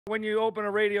When you open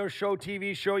a radio show,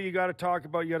 TV show, you got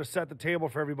to set the table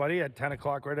for everybody. At 10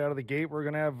 o'clock right out of the gate, we're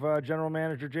going to have General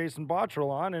Manager Jason Botterill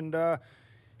on, and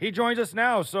he joins us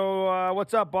now. So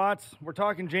what's up, Bots? We're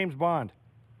talking James Bond.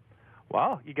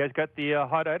 Wow, you guys got the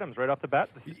hot items right off the bat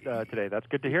today. That's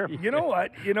good to hear. You know what?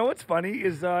 You know what's funny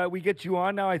is we get you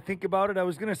on now. I think about it. I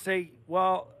was going to say,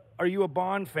 well, are you a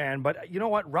Bond fan? But you know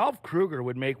what? Ralph Kruger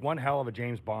would make one hell of a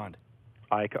James Bond.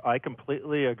 I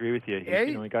completely agree with you.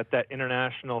 He got that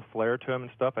international flair to him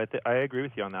and stuff. I agree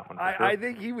with you on that one. Sure. I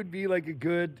think he would be like a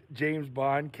good James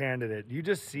Bond candidate. You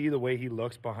just see the way he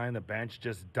looks behind the bench,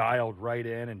 just dialed right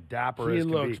in and dapper. He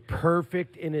looks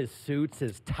perfect in his suits,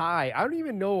 his tie. I don't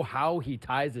even know how he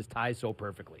ties his tie so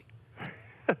perfectly.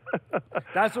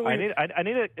 That's what I need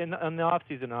it in the off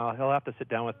season. He'll have to sit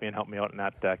down with me and help me out in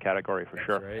that category for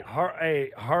sure.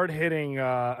 Right. Hard hitting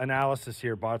analysis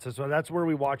here, Bots. So that's where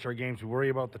we watch our games. We worry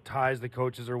about the ties the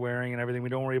coaches are wearing and everything. We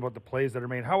don't worry about the plays that are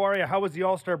made. How are you? How was the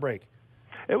All-Star break?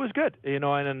 It was good,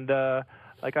 and I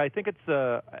think it's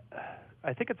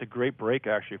a great break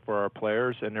actually for our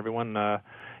players and everyone.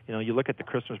 You look at the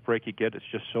Christmas break you get; it's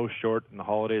just so short, and the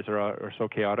holidays are so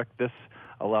chaotic. This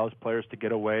allows players to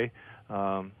get away,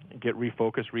 get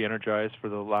refocused, re-energized for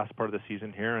the last part of the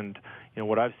season here. And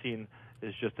what I've seen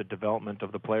is just the development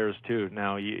of the players too.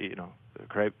 Now,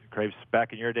 Craig's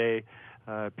back in your day,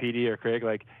 PD or Craig,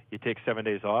 like you take 7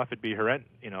 days off, it'd be horrendous.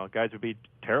 Guys would be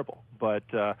terrible. But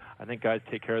I think guys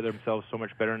take care of themselves so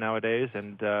much better nowadays.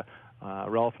 And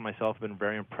Ralph and myself have been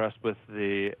very impressed with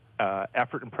the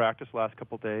effort and practice the last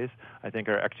couple of days. I think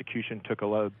our execution took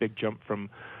a big jump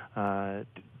from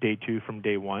day two from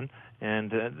day one,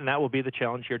 and that will be the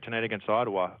challenge here tonight against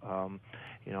Ottawa.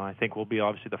 I think we'll be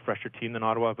obviously the fresher team than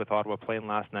Ottawa with Ottawa playing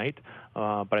last night,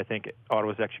 but I think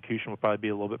Ottawa's execution will probably be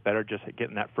a little bit better just at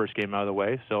getting that first game out of the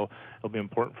way. So it'll be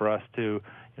important for us to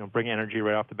bring energy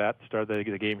right off the bat to start the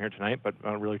game here tonight, but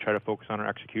really try to focus on our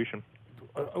execution.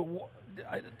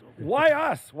 Why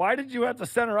us? Why did you have to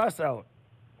center us out?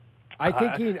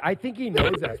 I think he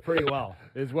knows us pretty well.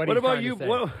 Is what. What he's about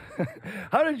you?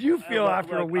 How did you feel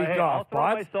after a week off,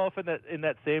 I'll throw myself in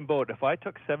that same boat. If I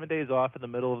took 7 days off in the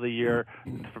middle of the year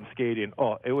from skating,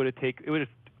 it would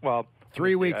have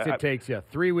 3 weeks. It takes you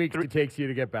 3 weeks. It takes you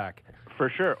to get back.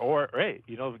 For sure. Or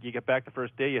you get back the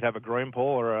first day, you'd have a groin pull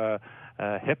or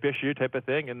a hip issue type of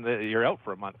thing, and you're out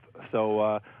for a month.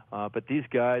 So, but these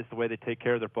guys, the way they take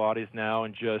care of their bodies now,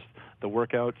 and just the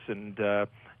workouts, and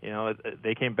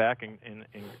they came back in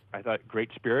I thought great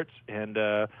spirits and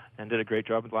did a great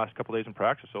job in the last couple of days in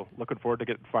practice. So looking forward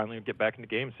to finally get back into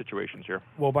game situations here.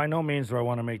 Well, by no means do I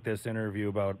want to make this interview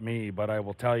about me, but I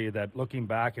will tell you that looking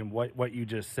back and what you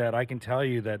just said, I can tell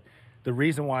you that the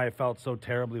reason why I felt so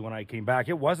terribly when I came back,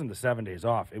 it wasn't the 7 days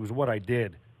off. It was what I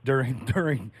did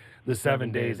during the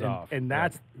 7 days off. And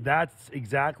that's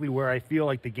exactly where I feel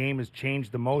like the game has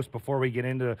changed the most before we get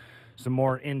into some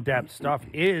more in-depth stuff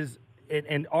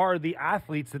and are the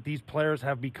athletes that these players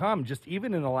have become just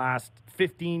even in the last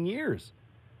 15 years.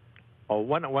 Oh,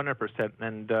 100%.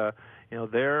 And,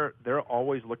 they're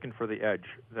always looking for the edge.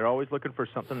 They're always looking for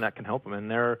something that can help them. And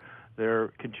they're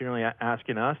continually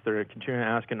asking us. They're continually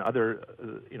asking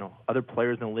other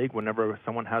players in the league whenever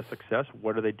someone has success,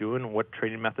 what are they doing? What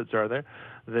training methods are there?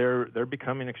 They're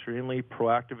becoming extremely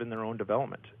proactive in their own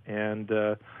development. And,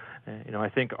 I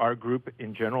think our group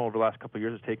in general over the last couple of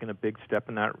years has taken a big step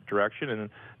in that direction. And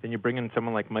then you bring in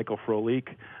someone like Michael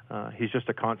Frolik. He's just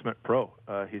a consummate pro.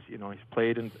 He's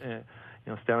played in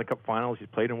Stanley Cup Finals. He's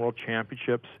played in World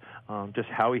Championships. Just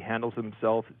how he handles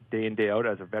himself day in, day out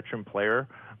as a veteran player.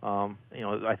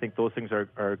 I think those things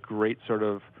are great sort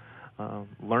of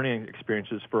learning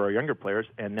experiences for our younger players,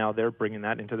 and now they're bringing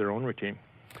that into their own routine.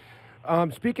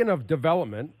 Speaking of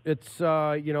development, it's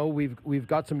we've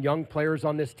got some young players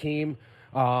on this team.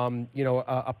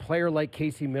 A player like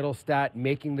Casey Middlestat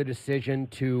making the decision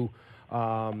to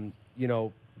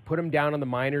put him down on the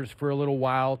minors for a little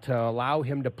while to allow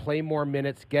him to play more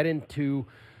minutes, get into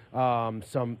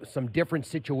some different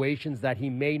situations that he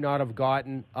may not have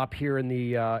gotten up here in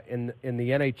the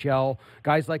NHL.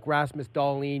 Guys like Rasmus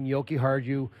Dahlin, Yoki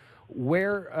Harju.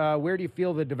 Where do you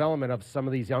feel the development of some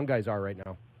of these young guys are right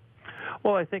now?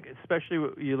 Well, I think especially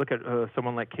you look at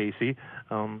someone like Casey,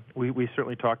 we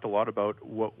certainly talked a lot about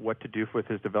what to do with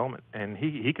his development, and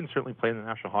he can certainly play in the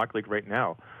National Hockey League right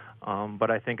now, but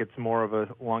I think it's more of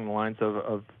along the lines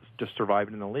of just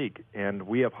surviving in the league, and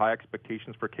we have high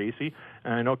expectations for Casey,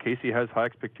 and I know Casey has high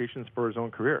expectations for his own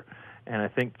career, and I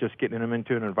think just getting him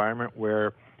into an environment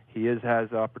where he has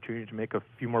the opportunity to make a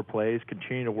few more plays,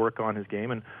 continue to work on his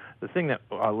game. And the thing that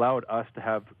allowed us to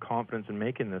have confidence in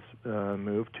making this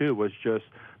move, too, was just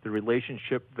the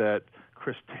relationship that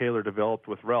Chris Taylor developed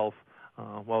with Ralph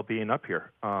while being up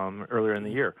here earlier in the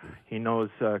year. He knows,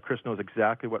 Chris knows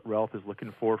exactly what Ralph is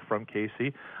looking for from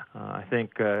Casey. I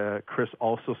think Chris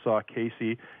also saw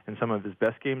Casey in some of his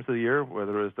best games of the year,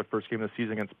 whether it was the first game of the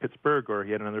season against Pittsburgh or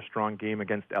he had another strong game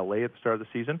against LA at the start of the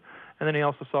season. And then he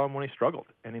also saw him when he struggled,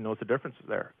 and he knows the differences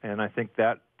there. And I think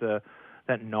that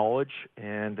that knowledge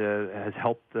and has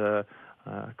helped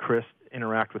Chris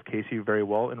interact with Casey very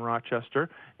well in Rochester.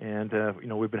 And,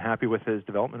 we've been happy with his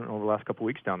development over the last couple of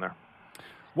weeks down there.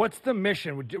 What's the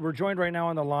mission? We're joined right now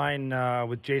on the line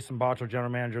with Jason Botterill, general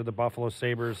manager of the Buffalo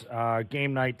Sabres.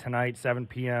 Game night tonight, 7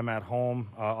 p.m. at home,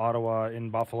 Ottawa in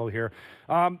Buffalo here.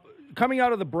 Coming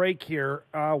out of the break here,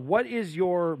 what is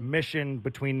your mission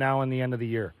between now and the end of the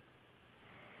year?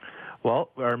 Well,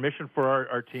 our mission for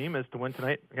our team is to win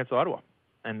tonight against Ottawa,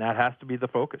 and that has to be the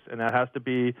focus. And that has to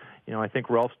be, I think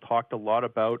Ralph's talked a lot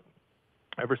about,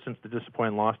 ever since the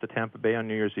disappointing loss to Tampa Bay on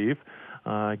New Year's Eve,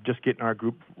 just getting our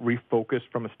group refocused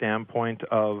from a standpoint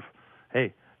of,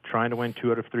 hey, trying to win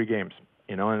 2 out of 3 games.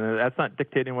 And that's not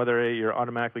dictating whether you're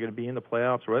automatically going to be in the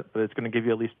playoffs or what, but it's going to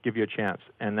at least give you a chance.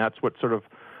 And that's what sort of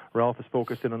Ralph is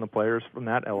focused in on the players from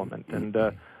that element. And,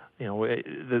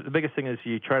 the biggest thing is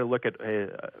you try to look at,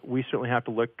 we certainly have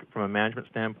to look from a management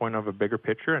standpoint of a bigger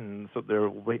picture, and so there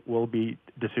will be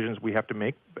decisions we have to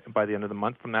make by the end of the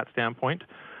month from that standpoint.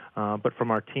 But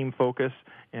from our team focus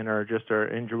and our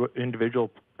individual,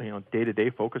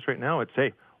 day-to-day focus right now, it's,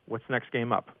 hey, what's the next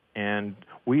game up? And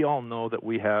we all know that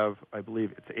we have, I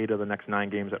believe, it's 8 of the next 9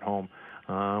 games at home.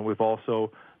 We've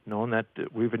also known that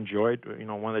we've enjoyed,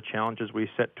 one of the challenges we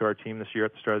set to our team this year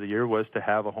at the start of the year was to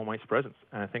have a home ice presence.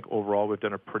 And I think overall we've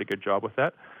done a pretty good job with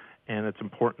that. And it's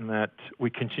important that we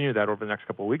continue that over the next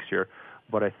couple of weeks here.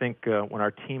 But I think when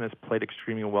our team has played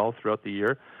extremely well throughout the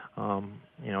year,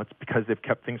 it's because they've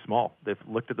kept things small. They've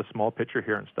looked at the small picture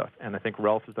here and stuff. And I think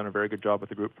Ralph has done a very good job with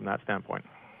the group from that standpoint.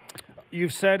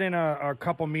 You've said in a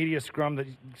couple media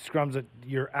scrums that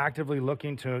you're actively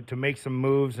looking to make some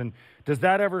moves. And does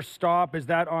that ever stop? Is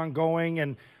that ongoing?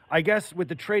 And I guess with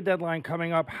the trade deadline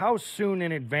coming up, how soon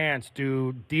in advance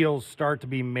do deals start to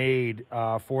be made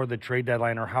for the trade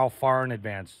deadline, or how far in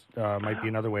advance might be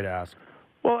another way to ask?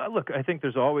 Well, look, I think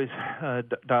there's always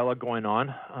dialogue going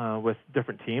on with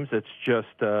different teams. It's just,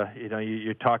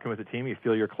 you're talking with a team, you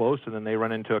feel you're close, and then they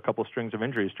run into a couple strings of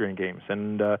injuries during games.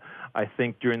 And I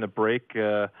think during the break,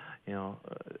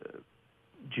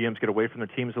 GMs get away from their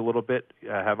teams a little bit,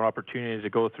 have an opportunity to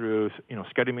go through,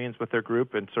 scouting meetings with their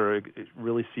group and sort of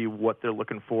really see what they're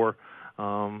looking for,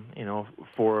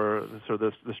 for sort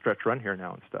of the stretch run here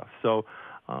now and stuff. So,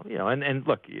 and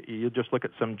look, you just look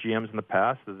at some GMs in the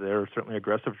past. They're certainly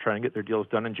aggressive trying to get their deals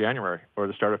done in January or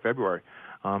the start of February.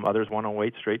 Others want to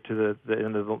wait straight to the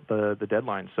end of the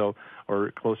deadline,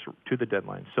 or closer to the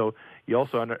deadline. So you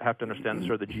also have to understand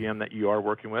sort of the GM that you are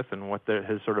working with and what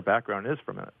his sort of background is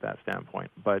from that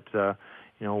standpoint. But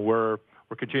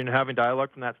we're continuing to having dialogue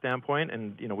from that standpoint,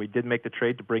 and we did make the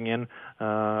trade to bring in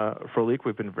Frolik.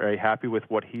 We've been very happy with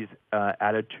what he's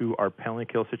added to our penalty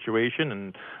kill situation,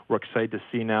 and we're excited to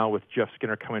see now with Jeff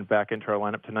Skinner coming back into our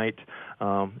lineup tonight,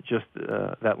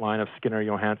 that line of Skinner,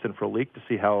 Johansson, Frolik, to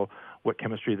see what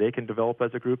chemistry they can develop as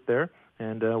a group there,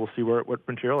 and we'll see what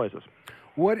materializes.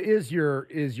 What is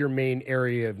your main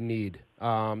area of need?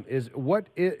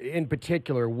 In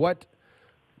particular, what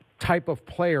type of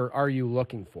player are you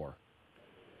looking for?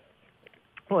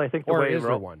 Well, I think is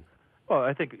there one? Well,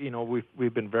 I think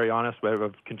we've been very honest.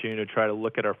 We've continued to try to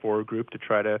look at our forward group to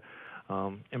try to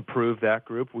improve that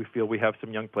group. We feel we have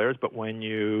some young players, but when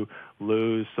you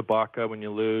lose Sabaka, when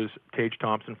you lose Tage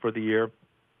Thompson for the year,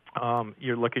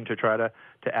 you're looking to try to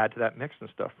add to that mix and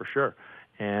stuff for sure.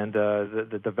 And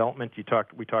the development we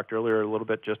talked earlier a little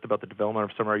bit just about the development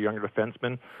of some of our younger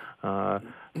defensemen.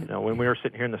 When we were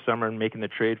sitting here in the summer and making the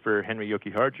trade for Henry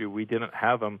Jokiharju, we didn't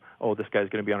have him. Oh, this guy's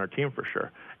going to be on our team for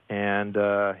sure. And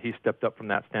he stepped up from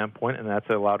that standpoint, and that's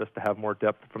allowed us to have more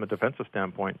depth from a defensive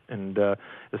standpoint. And the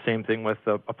same thing with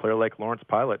a player like Lawrence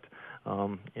Pilot.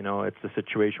 It's a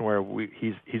situation where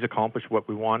he's accomplished what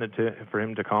we wanted for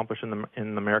him to accomplish in the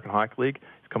American Hockey League.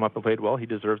 He's come up and played well. He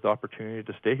deserves the opportunity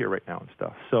to stay here right now and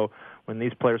stuff. So when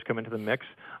these players come into the mix,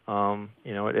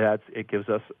 it gives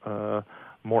us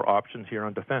more options here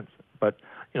on defense. But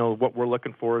what we're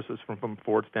looking for is from a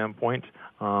forward standpoint.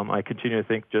 I continue to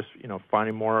think just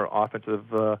finding more offensive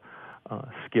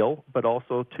skill, but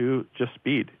also to just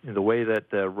speed. The way that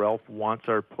Ralph wants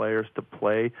our players to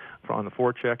play on the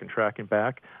forecheck and tracking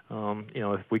back,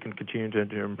 if we can continue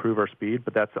to improve our speed,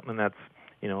 but that's something that's,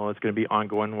 it's going to be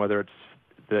ongoing, whether it's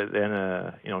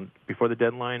before the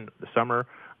deadline, the summer.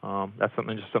 That's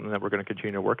something that we're going to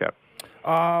continue to work at.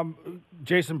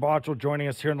 Jason Botterill joining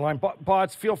us here on the line.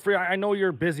 Bots, feel free. I know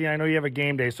you're busy. I know you have a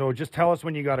game day, so just tell us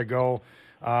when you got to go.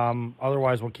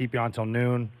 Otherwise, we'll keep you on until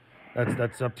noon.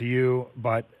 That's up to you.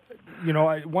 But,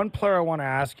 one player I want to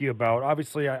ask you about,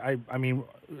 obviously, I mean,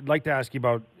 I'd like to ask you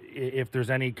about if there's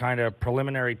any kind of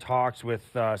preliminary talks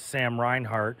with Sam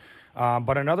Reinhart.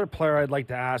 But another player I'd like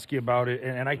to ask you about,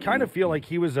 and I kind of feel like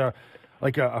he was a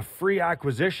free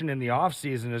acquisition in the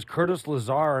offseason, is Curtis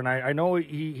Lazar. And I know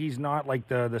he's not like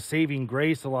the saving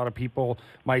grace a lot of people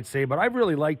might say, but I've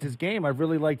really liked his game. I've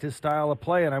really liked his style of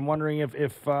play, and I'm wondering if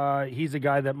he's a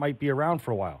guy that might be around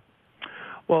for a while.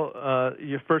 Well,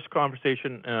 your first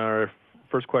conversation or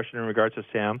first question in regards to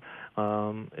Sam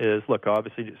is, look,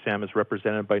 obviously Sam is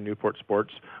represented by Newport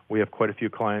Sports. We have quite a few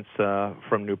clients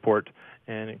from Newport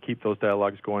and keep those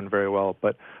dialogues going very well.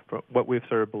 But what we've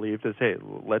sort of believed is, hey,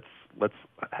 let's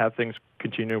have things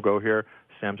continue to go here.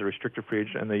 Sam's a restricted free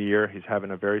agent in the year. He's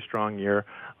having a very strong year.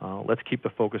 Let's keep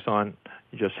the focus on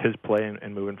just his play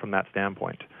and moving from that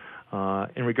standpoint.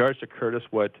 In regards to Curtis,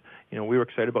 we were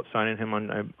excited about signing him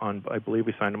on I believe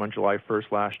we signed him on July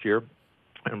 1st last year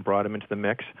and brought him into the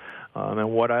mix.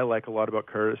 And what I like a lot about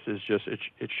Curtis is just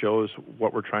it shows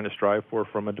what we're trying to strive for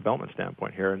from a development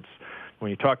standpoint here. And when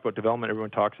you talk about development,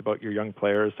 everyone talks about your young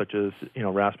players such as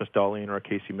Rasmus Dahlin or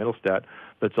Casey Middlestat,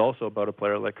 but it's also about a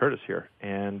player like Curtis here,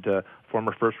 and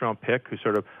former first-round pick who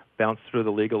sort of bounced through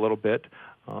the league a little bit.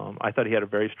 I thought he had a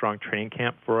very strong training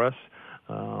camp for us,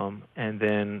 and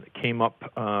then came up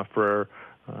for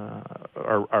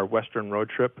our Western road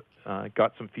trip,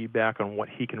 got some feedback on what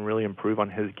he can really improve on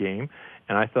his game,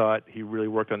 and I thought he really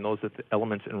worked on those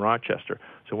elements in Rochester.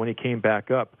 So when he came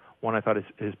back up, I thought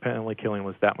his penalty killing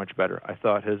was that much better. I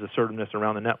thought his assertiveness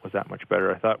around the net was that much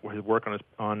better. I thought his work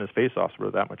on his faceoffs were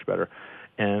that much better,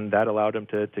 and that allowed him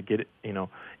to get into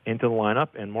the lineup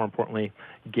and, more importantly,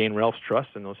 gain Ralph's trust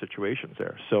in those situations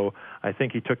there. So I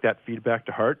think he took that feedback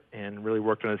to heart and really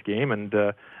worked on his game, and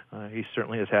he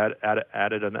certainly has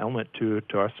added an element to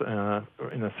us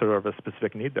in a sort of a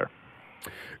specific need there.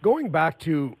 Going back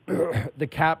to the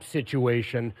cap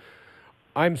situation,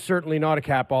 I'm certainly not a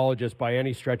capologist by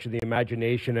any stretch of the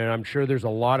imagination, and I'm sure there's a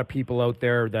lot of people out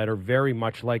there that are very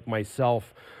much like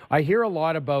myself. I hear a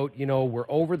lot about, we're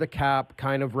over the cap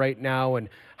kind of right now and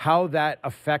how that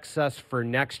affects us for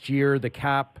next year, the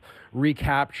cap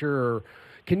recapture.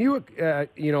 Can you,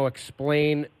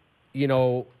 explain,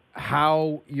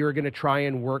 how you're going to try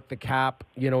and work the cap,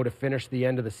 to finish the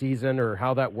end of the season, or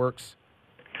how that works?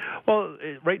 Well,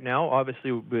 right now,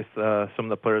 obviously, with some of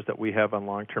the players that we have on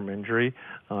long-term injury,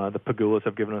 the Pagulas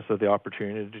have given us the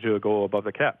opportunity to go above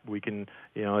the cap. We can,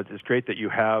 it's great that you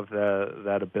have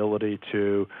that ability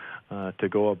to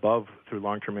go above through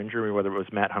long-term injury, whether it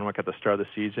was Matt Hunwick at the start of the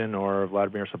season or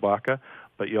Vladimir Sabaka,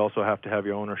 but you also have to have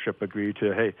your ownership agree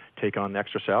to, hey, take on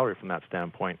extra salary from that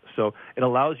standpoint. So it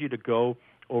allows you to go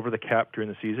over the cap during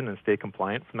the season and stay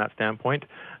compliant from that standpoint.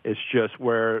 It's just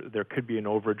where there could be an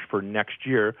overage for next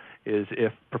year is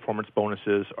if performance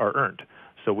bonuses are earned.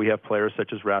 So we have players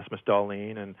such as Rasmus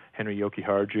Dahlin and Henry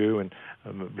Jokiharju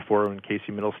and before and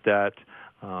Casey Middlestat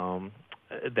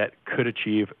that could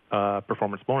achieve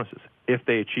performance bonuses. If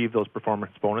they achieve those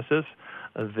performance bonuses,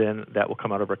 then that will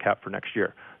come out of our cap for next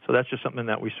year. So that's just something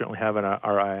that we certainly have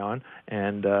our eye on,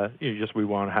 and we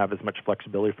want to have as much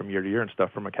flexibility from year to year and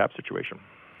stuff from a cap situation.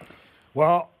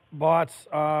 Well, Bots,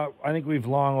 I think we've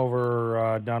long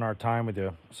overdone our time with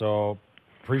you, so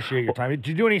appreciate your time. Did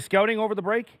you do any scouting over the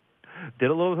break? Did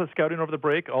a little bit of scouting over the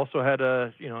break. Also had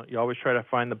you always try to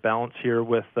find the balance here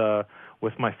with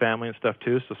my family and stuff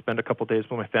too. So spend a couple days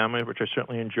with my family, which I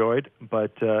certainly enjoyed.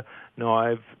 But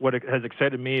what has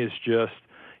excited me is just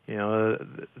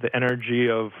the energy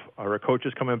of our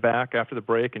coaches coming back after the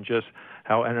break and just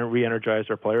how re-energized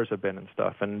our players have been and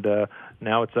stuff. And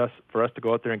now it's for us to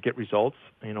go out there and get results.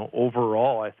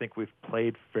 Overall, I think we've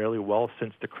played fairly well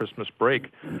since the Christmas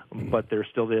break, but there's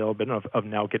still the element of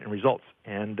now getting results.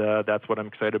 And that's what I'm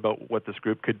excited about, what this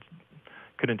group could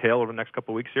entail over the next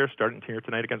couple of weeks here, starting here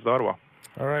tonight against Ottawa.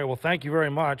 All right. Well, thank you very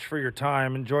much for your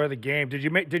time. Enjoy the game. Did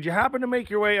you happen to make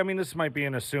your way? I mean, this might be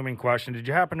an assuming question. Did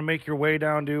you happen to make your way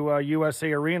down to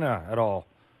USA Arena at all?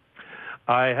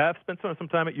 I have spent some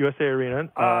time at USA Arena.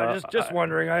 Just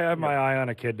wondering. I have my eye on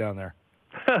a kid down there.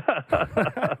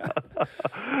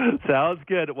 Sounds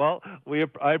good. Well,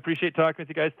 I appreciate talking with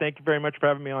you guys. Thank you very much for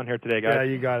having me on here today, guys. Yeah,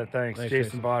 you got it. Thanks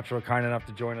Jason Botterill, kind enough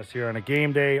to join us here on a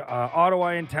game day. Ottawa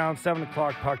in town, 7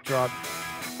 o'clock puck drop.